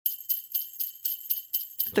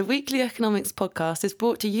The Weekly Economics Podcast is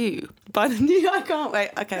brought to you by the new... I can't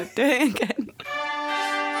wait. Okay, do it again.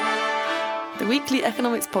 The Weekly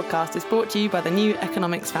Economics Podcast is brought to you by the New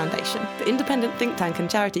Economics Foundation, the independent think tank and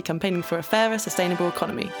charity campaigning for a fairer, sustainable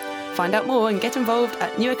economy. Find out more and get involved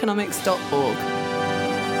at neweconomics.org.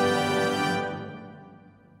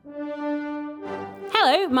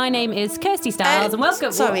 Hello, my name is Kirsty Stiles and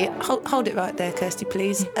welcome... Sorry, hold it right there, Kirsty,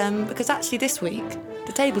 please. Because actually this week,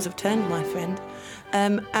 the tables have turned, my friend.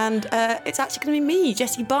 And it's actually going to be me,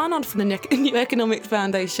 Jessie Barnard from the New Economics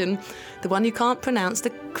Foundation, the one who can't pronounce the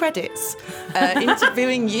credits,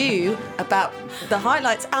 interviewing you about the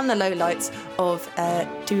highlights and the lowlights of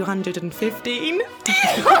 2015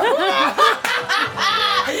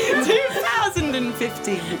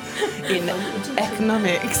 in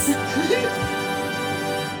economics.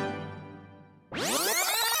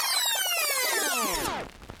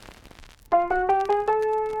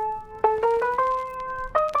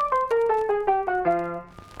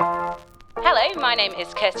 Hello, my name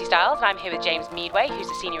is Kirsty Stiles and I'm here with James Meadway, who's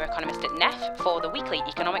a senior economist at NEF, for the weekly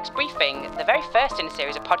economics briefing, the very first in a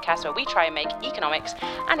series of podcasts where we try and make economics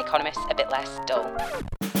and economists a bit less dull.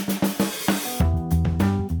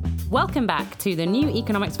 Welcome back to the New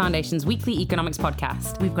Economics Foundation's weekly economics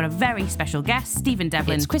podcast. We've got a very special guest, Stephen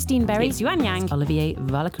Devlin. It's Christine Berry. It's Yuan Yang. Olivier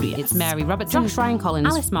Valacruia. It's Mary Robertson. Josh Ryan Collins.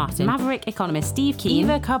 Alice Martin. Maverick economist Steve Keen.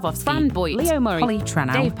 Eva Karvovsky. Fran Boyd. Leo Murray. Holly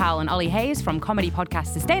Tranau. Dave Powell and Ollie Hayes from comedy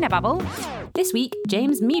podcast Sustainababble. This week,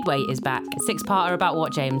 James Meadway is back. A six-parter about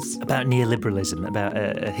what, James? About neoliberalism, about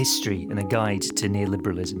a history and a guide to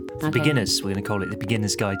neoliberalism. For beginners, we're going to call it the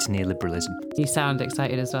Beginner's Guide to Neoliberalism. You sound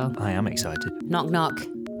excited as well. I am excited. Knock, knock.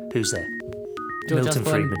 Who's there? George Milton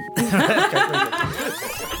Osborne. Friedman.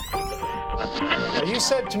 You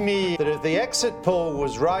said to me that if the exit poll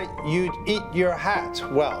was right, you'd eat your hat.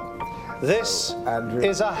 Well, this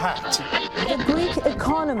is a hat. The Greek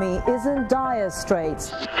economy is in dire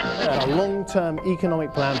straits. A long-term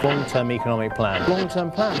economic plan. Long-term economic plan.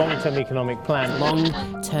 Long-term plan. Long-term economic plan.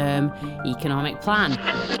 Long-term economic plan.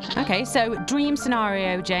 Okay, so dream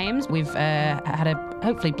scenario, James. We've had a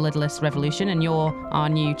hopefully bloodless revolution and you're our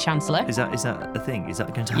new Chancellor. Is that a thing? Is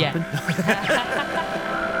that going to happen? Yeah.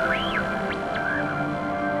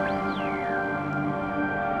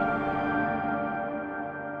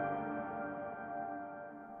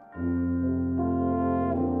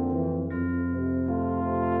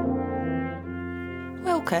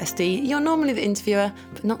 Well, Kirsty, you're normally the interviewer,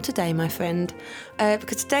 but not today, my friend.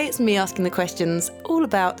 Because today it's me asking the questions all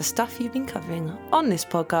about the stuff you've been covering on this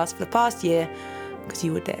podcast for the past year, because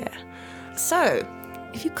you were there. So,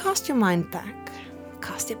 if you cast your mind back,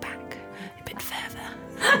 cast it back a bit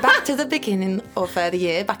further, back to the beginning of the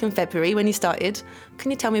year, back in February when you started,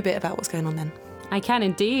 can you tell me a bit about what's going on then? I can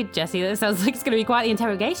indeed, Jessie. That sounds like it's going to be quite the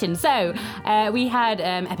interrogation. So, we had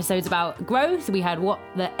episodes about growth. We had what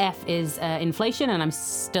the F is inflation, and I'm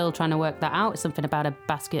still trying to work that out. Something about a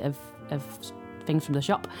basket of things from the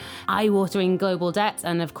shop. Eye-watering global debt,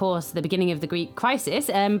 and of course, the beginning of the Greek crisis.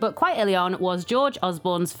 But quite early on was George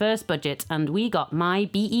Osborne's first budget, and we got my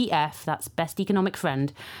BEF, that's best economic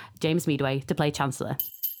friend, James Meadway, to play Chancellor.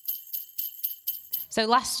 So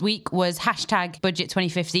last week was hashtag Budget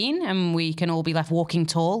 2015, and we can all be left walking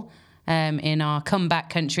tall in our comeback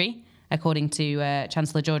country, according to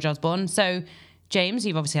Chancellor George Osborne. So, James,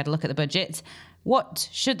 you've obviously had a look at the budget. What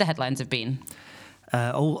should the headlines have been?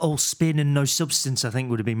 All spin and no substance, I think,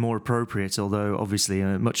 would have been more appropriate, although obviously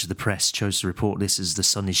much of the press chose to report this as the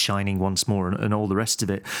sun is shining once more and all the rest of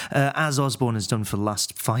it. As Osborne has done for the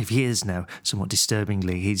last 5 years now, somewhat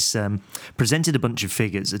disturbingly, he's presented a bunch of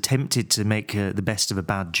figures, attempted to make the best of a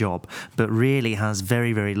bad job, but really has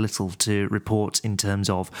very, very little to report in terms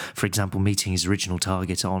of, for example, meeting his original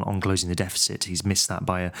target on closing the deficit. He's missed that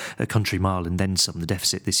by a country mile and then some. The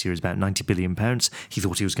deficit this year is about £90 billion. He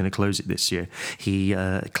thought he was going to close it this year. He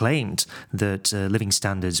claimed that living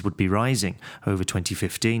standards would be rising over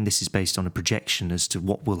 2015. This is based on a projection as to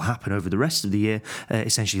what will happen over the rest of the year.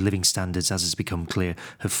 Essentially, living standards, as has become clear,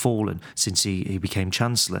 have fallen since he became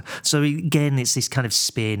Chancellor. So again, it's this kind of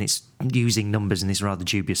spin. It's using numbers in this rather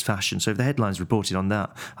dubious fashion. So if the headlines reported on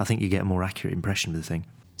that, I think you get a more accurate impression of the thing.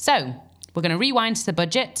 So, we're going to rewind to the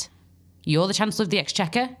budget. You're the Chancellor of the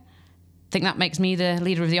Exchequer. I think that makes me the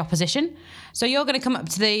leader of the opposition. So you're going to come up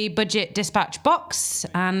to the budget dispatch box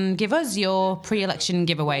and give us your pre-election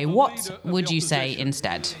giveaway. What would you say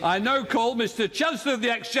instead? I now call Mr. Chancellor of the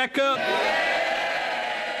Exchequer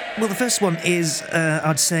Well, the first one is,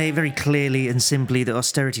 I'd say very clearly and simply that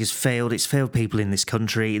austerity has failed. It's failed people in this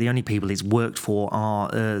country. The only people it's worked for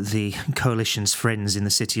are the coalition's friends in the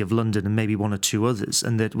City of London and maybe one or two others,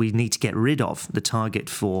 and that we need to get rid of the target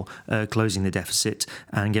for closing the deficit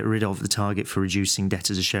and get rid of the target for reducing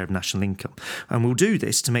debt as a share of national income. And we'll do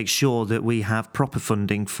this to make sure that we have proper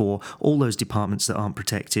funding for all those departments that aren't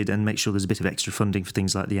protected and make sure there's a bit of extra funding for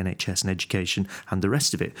things like the NHS and education and the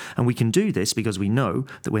rest of it. And we can do this because we know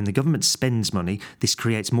that when the government spends money, this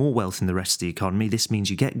creates more wealth in the rest of the economy. This means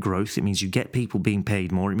you get growth. It means you get people being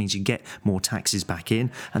paid more. It means you get more taxes back in.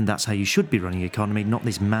 And that's how you should be running the economy, not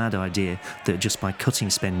this mad idea that just by cutting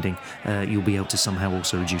spending, you'll be able to somehow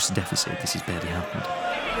also reduce the deficit. This has barely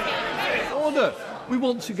happened. Order. We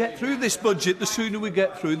want to get through this budget. The sooner we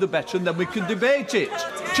get through, the better, and then we can debate it.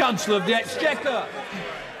 Chancellor of the Exchequer.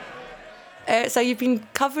 So you've been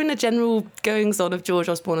covering the general goings-on of George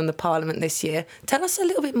Osborne and the Parliament this year. Tell us a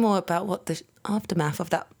little bit more about what the aftermath of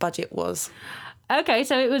that budget was. Okay,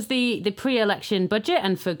 so it was the pre-election budget,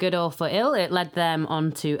 and for good or for ill, it led them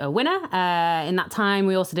on to a winner. In that time,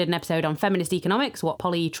 we also did an episode on feminist economics, what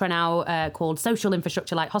Polly Trenau called social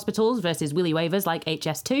infrastructure like hospitals versus willy waivers like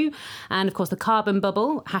HS2, and of course the carbon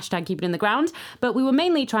bubble, hashtag keep it in the ground. But we were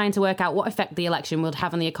mainly trying to work out what effect the election would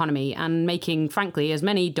have on the economy and making, frankly, as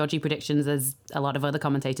many dodgy predictions as a lot of other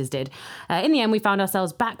commentators did. In the end, we found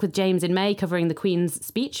ourselves back with James in May covering the Queen's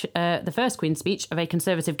speech, the first Queen's speech of a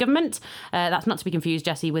Conservative government. That's not to be confused,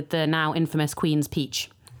 Jessie, with the now infamous Queen's Peach.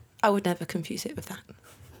 I would never confuse it with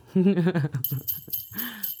that.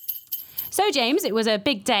 So, James, it was a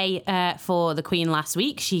big day for the Queen last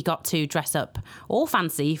week. She got to dress up all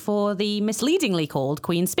fancy for the misleadingly called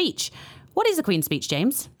Queen's Speech. What is the Queen's Speech,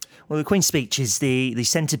 James? Well, the Queen's Speech is the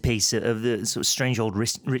centrepiece of the sort of strange old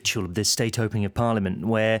ritual of the state opening of Parliament,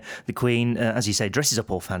 where the Queen, as you say, dresses up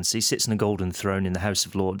all fancy, sits on a golden throne in the House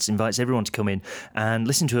of Lords, invites everyone to come in and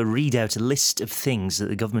listen to her read out a list of things that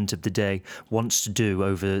the government of the day wants to do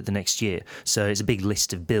over the next year. So it's a big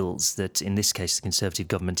list of bills that, in this case, the Conservative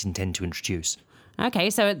government intend to introduce. Okay,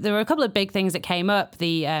 so there were a couple of big things that came up,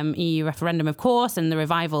 the EU referendum, of course, and the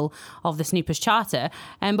revival of the Snoopers Charter.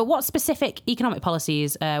 But what specific economic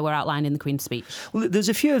policies were outlined in the Queen's speech? Well, there's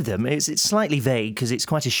a few of them. It's slightly vague because it's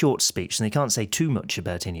quite a short speech and they can't say too much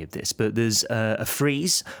about any of this. But there's a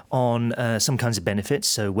freeze on some kinds of benefits.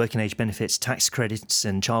 So working age benefits, tax credits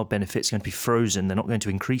and child benefits are going to be frozen. They're not going to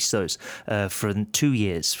increase those for 2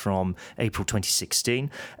 years from April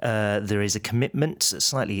 2016. There is a commitment,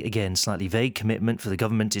 slightly vague commitment for the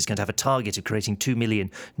government is going to have a target of creating 2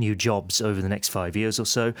 million new jobs over the next 5 years or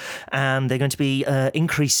so. And they're going to be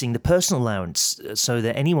increasing the personal allowance so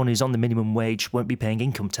that anyone who's on the minimum wage won't be paying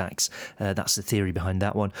income tax. That's the theory behind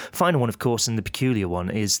that one. Final one, of course, and the peculiar one,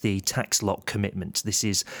 is the tax lock commitment. This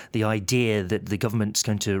is the idea that the government's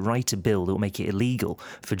going to write a bill that will make it illegal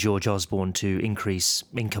for George Osborne to increase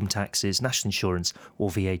income taxes, national insurance or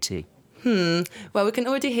VAT. Well, we can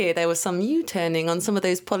already hear there was some U-turning on some of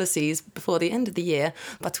those policies before the end of the year,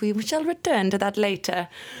 but we shall return to that later.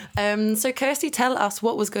 So, Kirsty, tell us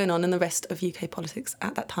what was going on in the rest of UK politics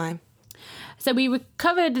at that time. So we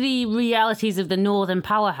covered the realities of the Northern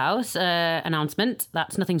Powerhouse announcement.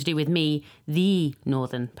 That's nothing to do with me, the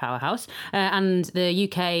Northern Powerhouse. And the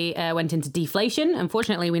UK went into deflation.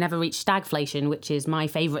 Unfortunately, we never reached stagflation, which is my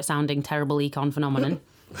favourite sounding terrible econ phenomenon.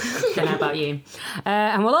 Don't know about you.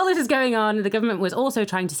 And while all this is going on, the government was also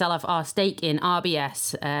trying to sell off our stake in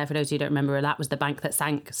RBS. For those who don't remember, that was the bank that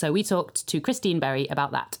sank. So we talked to Christine Berry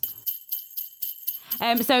about that.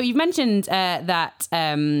 So you've mentioned that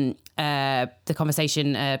the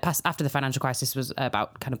conversation after the financial crisis was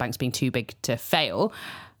about kind of banks being too big to fail.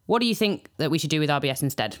 What do you think that we should do with RBS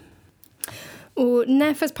instead? Well,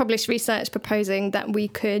 NEF has published research proposing that we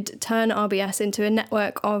could turn RBS into a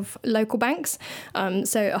network of local banks.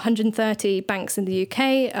 So 130 banks in the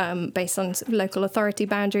UK based on local authority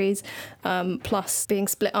boundaries, plus being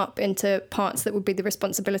split up into parts that would be the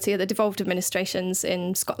responsibility of the devolved administrations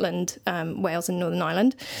in Scotland, Wales and Northern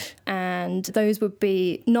Ireland. And those would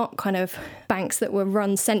be not kind of banks that were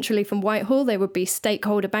run centrally from Whitehall. They would be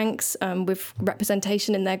stakeholder banks with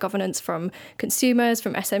representation in their governance from consumers,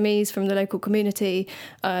 from SMEs, from the local community.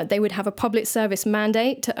 They would have a public service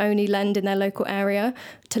mandate to only lend in their local area,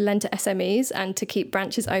 to lend to SMEs and to keep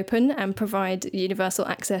branches open and provide universal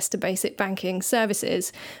access to basic banking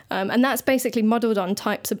services. And that's basically modelled on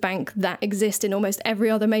types of bank that exist in almost every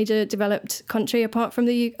other major developed country apart from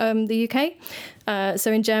the UK.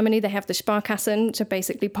 So in Germany, they have the Sparkassen, which are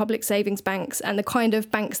basically public savings banks, and the kind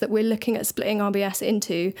of banks that we're looking at splitting RBS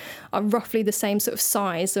into are roughly the same sort of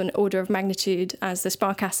size and order of magnitude as the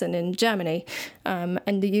Sparkassen in Germany.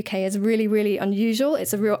 And the UK is really, really unusual.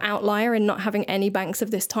 It's a real outlier in not having any banks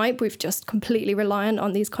of this type. We've just completely reliant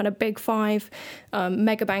on these kind of big five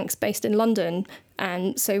mega banks based in London.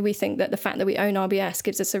 And so we think that the fact that we own RBS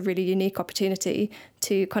gives us a really unique opportunity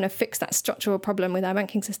to kind of fix that structural problem with our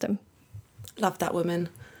banking system. Love that woman.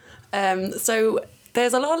 So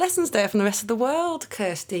there's a lot of lessons there from the rest of the world,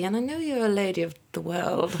 Kirsty, and I know you're a lady of the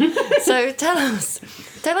world. So tell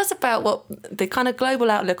us about what the kind of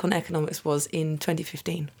global outlook on economics was in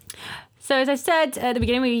 2015. So as I said at the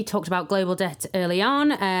beginning, we talked about global debt early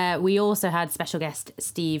on. We also had special guest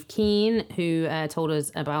Steve Keen, who told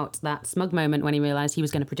us about that smug moment when he realised he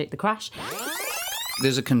was going to predict the crash.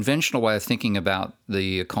 There's a conventional way of thinking about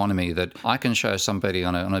the economy that I can show somebody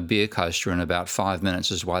on a beer coaster in about 5 minutes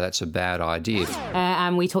is why that's a bad idea.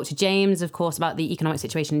 And we talked to James, of course, about the economic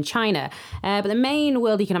situation in China. But the main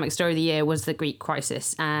world economic story of the year was the Greek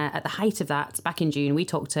crisis. At the height of that, back in June, we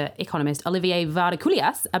talked to economist Olivier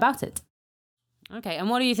Varakoulias about it. Okay, and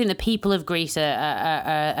what do you think the people of Greece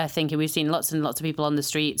are thinking? We've seen lots and lots of people on the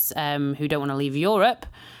streets who don't want to leave Europe.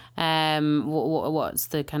 What's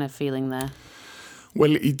the kind of feeling there?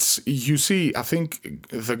 Well, you see, I think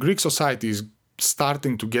the Greek society is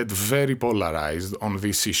starting to get very polarized on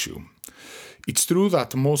this issue. It's true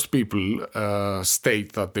that most people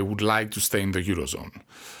state that they would like to stay in the Eurozone.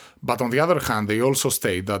 But on the other hand, they also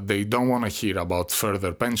state that they don't want to hear about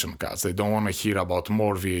further pension cuts. They don't want to hear about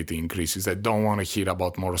more VAT increases. They don't want to hear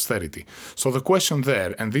about more austerity. So the question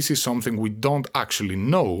there, and this is something we don't actually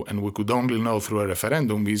know, and we could only know through a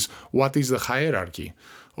referendum, is what is the hierarchy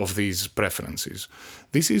of these preferences?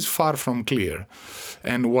 This is far from clear.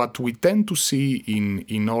 And what we tend to see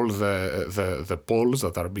in all the polls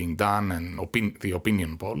that are being done and the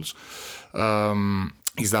opinion polls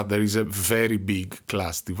is that there is a very big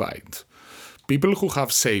class divide. People who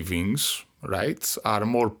have savings, right, are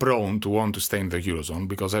more prone to want to stay in the Eurozone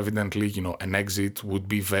because evidently, an exit would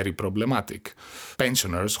be very problematic.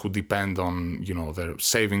 Pensioners who depend on, their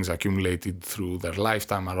savings accumulated through their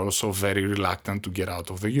lifetime are also very reluctant to get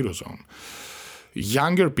out of the Eurozone.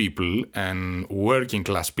 Younger people and working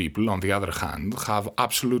class people, on the other hand, have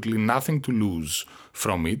absolutely nothing to lose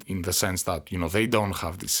from it in the sense that, they don't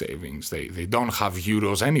have these savings. They don't have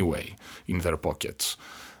euros anyway in their pockets.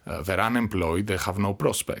 They're unemployed. They have no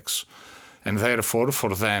prospects. And therefore,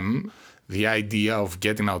 for them, the idea of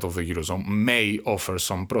getting out of the Eurozone may offer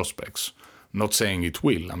some prospects. Not saying it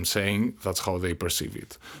will, I'm saying that's how they perceive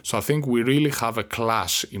it. So I think we really have a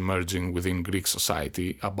clash emerging within Greek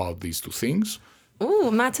society about these two things. Oh,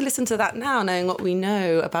 I'm mad to listen to that now, knowing what we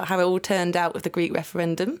know about how it all turned out with the Greek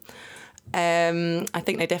referendum. I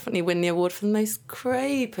think they definitely win the award for the most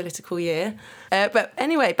cray political year. But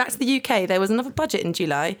anyway, back to the UK. There was another budget in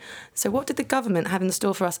July. So what did the government have in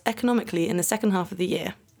store for us economically in the second half of the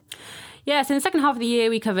year? Yes, in the second half of the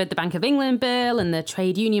year, we covered the Bank of England bill and the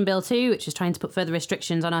Trade Union Bill too, which is trying to put further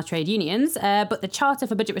restrictions on our trade unions. But the Charter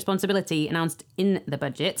for Budget Responsibility announced in the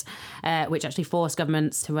budget, which actually forced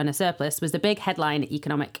governments to run a surplus, was the big headline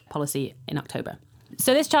economic policy in October.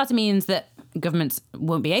 So this charter means that governments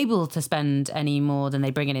won't be able to spend any more than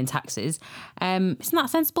they bring in taxes. Isn't that a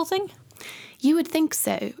sensible thing? You would think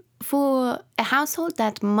so. For a household,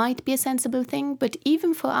 that might be a sensible thing, but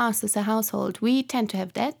even for us as a household, we tend to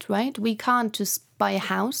have debt, right? We can't just buy a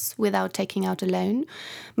house without taking out a loan.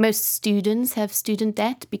 Most students have student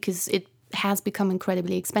debt because it has become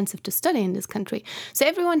incredibly expensive to study in this country. So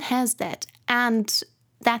everyone has debt, and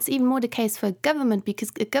that's even more the case for a government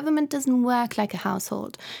because a government doesn't work like a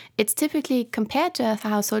household. It's typically compared to a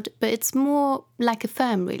household, but it's more like a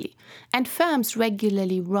firm, really. And firms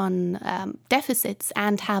regularly run deficits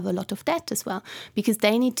and have a lot of debt as well because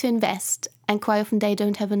they need to invest, and quite often they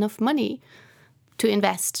don't have enough money to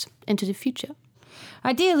invest into the future.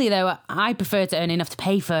 Ideally, though, I prefer to earn enough to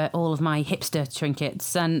pay for all of my hipster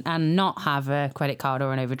trinkets and not have a credit card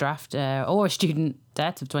or an overdraft or a student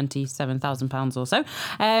debt of £27,000 or so.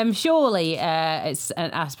 Surely it's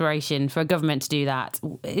an aspiration for a government to do that.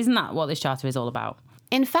 Isn't that what this charter is all about?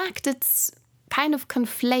 In fact, it's kind of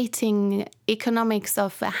conflating economics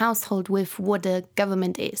of a household with what a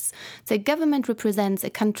government is. So government represents a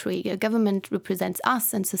country, a government represents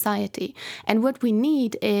us and society. And what we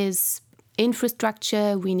need is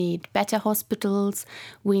infrastructure, we need better hospitals,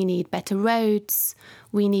 we need better roads,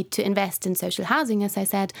 we need to invest in social housing, as I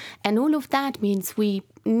said. And all of that means we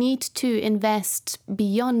need to invest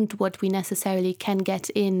beyond what we necessarily can get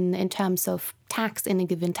in terms of tax in a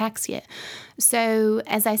given tax year. So,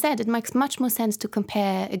 as I said, it makes much more sense to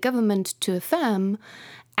compare a government to a firm.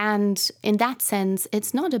 And in that sense,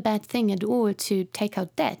 it's not a bad thing at all to take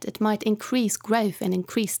out debt. It might increase growth and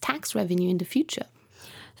increase tax revenue in the future.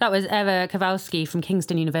 That was Eva Kowalski from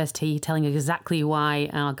Kingston University telling exactly why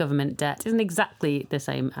our government debt isn't exactly the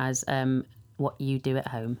same as what you do at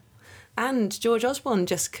home. And George Osborne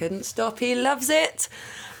just couldn't stop. He loves it.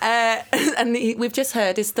 We've just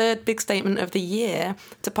heard his third big statement of the year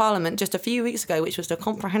to Parliament just a few weeks ago, which was the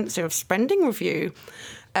comprehensive spending review,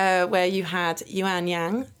 where you had Yuan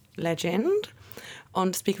Yang, legend,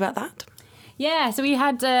 on to speak about that. Yeah, so we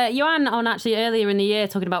had Yuan on actually earlier in the year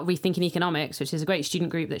talking about Rethinking Economics, which is a great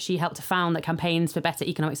student group that she helped to found that campaigns for better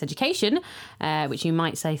economics education, which you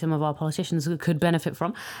might say some of our politicians could benefit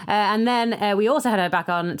from. And then we also had her back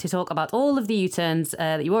on to talk about all of the U-turns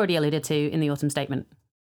that you already alluded to in the autumn statement.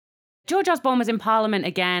 George Osborne was in Parliament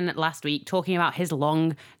again last week talking about his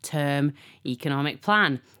long-term economic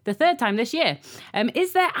plan, the third time this year.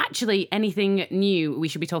 Is there actually anything new we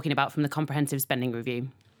should be talking about from the comprehensive spending review?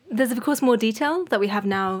 There's, of course, more detail that we have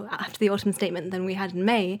now after the autumn statement than we had in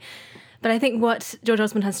May. But I think what George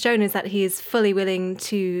Osborne has shown is that he is fully willing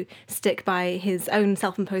to stick by his own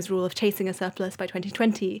self-imposed rule of chasing a surplus by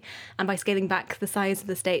 2020 and by scaling back the size of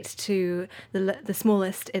the state to the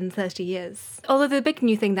smallest in 30 years. Although the big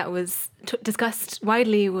new thing that was discussed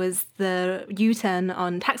widely was the U-turn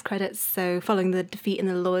on tax credits. So following the defeat in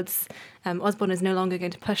the Lords, Osborne is no longer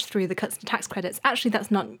going to push through the cuts to tax credits. Actually,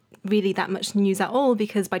 that's not really that much news at all,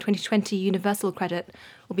 because by 2020, universal credit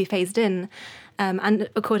will be phased in. And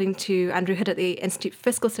according to Andrew Hood at the Institute for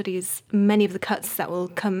Fiscal Studies, many of the cuts that will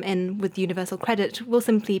come in with universal credit will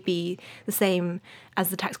simply be the same as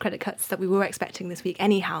the tax credit cuts that we were expecting this week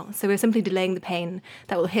anyhow. So we're simply delaying the pain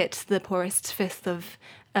that will hit the poorest fifth of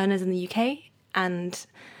earners in the UK and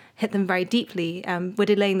hit them very deeply. We're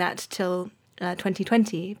delaying that till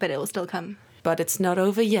 2020, but it will still come. But it's not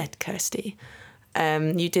over yet, Kirsty.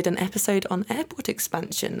 You did an episode on airport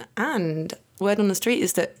expansion, and word on the street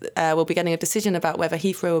is that we'll be getting a decision about whether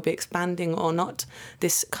Heathrow will be expanding or not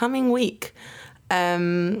this coming week.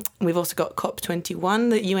 We've also got COP21,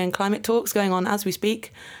 the UN climate talks going on as we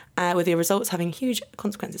speak, with the results having huge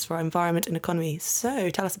consequences for our environment and economy. So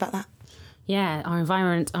tell us about that. Yeah, our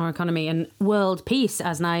environment, our economy and world peace,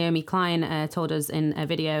 as Naomi Klein told us in a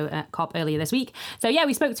video at COP earlier this week. So yeah,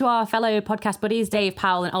 we spoke to our fellow podcast buddies, Dave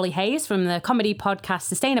Powell and Ollie Hayes from the comedy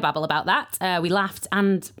podcast Sustainababble about that. We laughed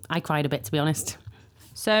and I cried a bit, to be honest.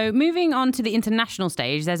 So moving on to the international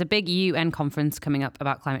stage, there's a big UN conference coming up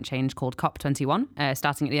about climate change called COP21,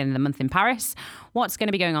 starting at the end of the month in Paris. What's going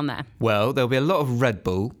to be going on there? Well, there'll be a lot of Red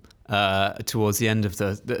Bull. Towards the end of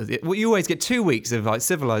you always get 2 weeks of like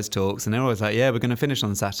civilized talks, and they're always like, yeah, we're going to finish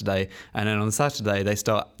on Saturday, and then on Saturday they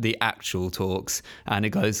start the actual talks, and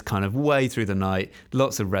it goes kind of way through the night.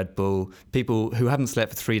 Lots of Red Bull, people who haven't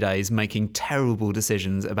slept for 3 days making terrible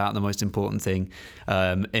decisions about the most important thing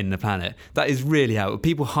in the planet. That is really how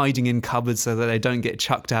people hiding in cupboards so that they don't get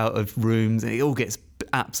chucked out of rooms. It all gets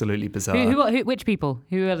absolutely bizarre. Which people?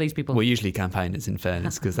 Who are these people? Well, usually campaigners, in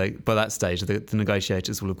fairness, because by that stage the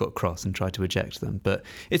negotiators will have got cross and tried to eject them. But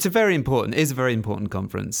it's a very important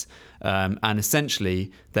conference, and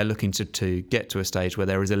essentially they're looking to get to a stage where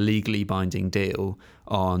there is a legally binding deal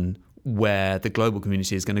on where the global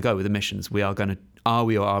community is going to go with emissions. Are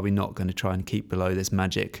we or are we not going to try and keep below this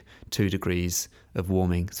magic 2 degrees of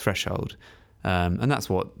warming threshold? And that's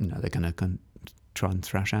what they're going to try and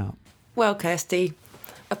thrash out. Well, Kirsty,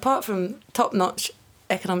 apart from top-notch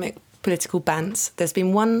economic political bants, there's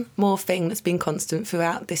been one more thing that's been constant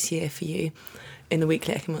throughout this year for you in the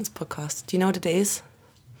Weekly Economics podcast. Do you know what it is?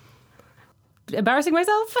 Embarrassing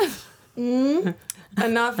myself?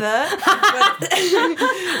 Another.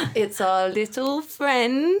 It's our little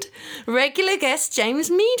friend, regular guest James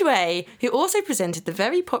Meadway, who also presented the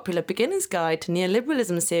very popular Beginner's Guide to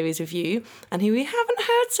Neoliberalism series review, and who we haven't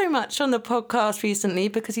heard so much on the podcast recently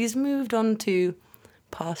because he's moved on to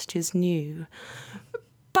pastures new.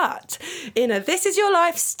 But in a This Is Your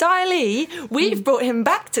Life style-y, we've brought him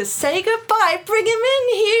back to say goodbye. Bring him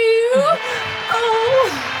in, Hugh.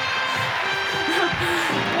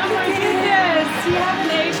 Oh my goodness, you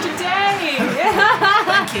haven't aged a day.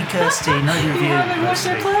 Thank Thank you, Kirsty. No review. You haven't washed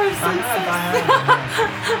your clothes since.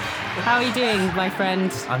 How are you doing, my friend?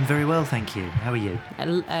 I'm very well, thank you. How are you?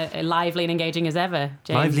 Lively and engaging as ever,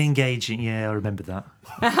 James. Lively, engaging. Yeah, I remember that.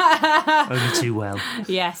 Only too well.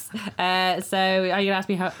 Yes. So, are you gonna ask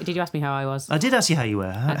me how? Did you ask me how I was? I did ask you how you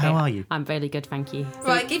were. How are you? I'm very good, thank you.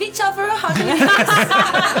 Right, give each other a hug.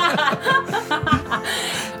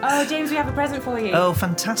 Oh, James, we have a present for you. Oh,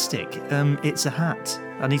 fantastic. It's a hat.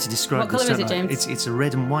 I need to describe What colour is it, James? It's a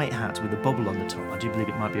red and white hat with a bobble on the top. I do believe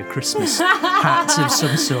it might be a Christmas hat of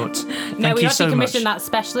some sort. No, we you actually so commissioned much. that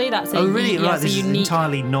specially. That's a Oh, really? Yeah, Right, this is an unique.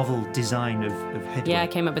 entirely novel design of headwear. Yeah, I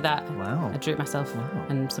came up with that. Wow. I drew it myself,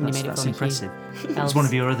 and somebody made it That's for me. impressive. It's one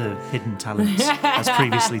of your other hidden talents, as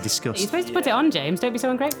previously discussed. You're supposed to put it on, James. Don't be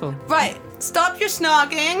so ungrateful. Right, stop your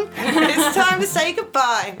snogging. It's time to say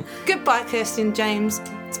goodbye. Goodbye, Kirsty and James.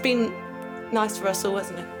 It's been nice for us all,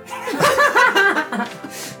 hasn't it?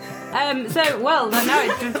 Now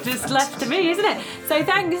it's just left to me, isn't it? So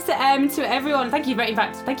thanks to everyone. Thank you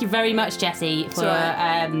very much, Jessie, for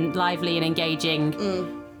lively and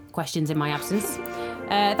engaging questions in my absence.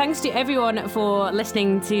 Thanks to everyone for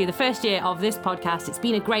listening to the first year of this podcast. It's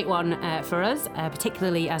been a great one for us,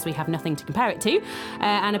 particularly as we have nothing to compare it to.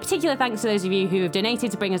 And a particular thanks to those of you who have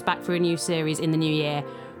donated to bring us back for a new series in the new year.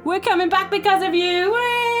 We're coming back because of you!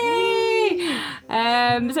 Whee!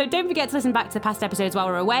 So don't forget to listen back to past episodes while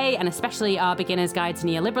we're away, and especially our Beginner's Guide to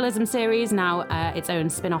Neoliberalism series, now its own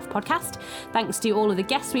spin-off podcast. Thanks to all of the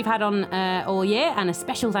guests we've had on all year, and a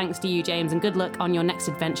special thanks to you, James, and good luck on your next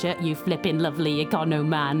adventure, you flippin' lovely econo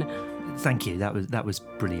man. Thank you. That was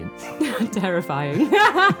brilliant. Terrifying.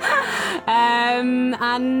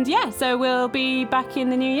 So we'll be back in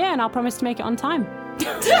the new year, and I'll promise to make it on time.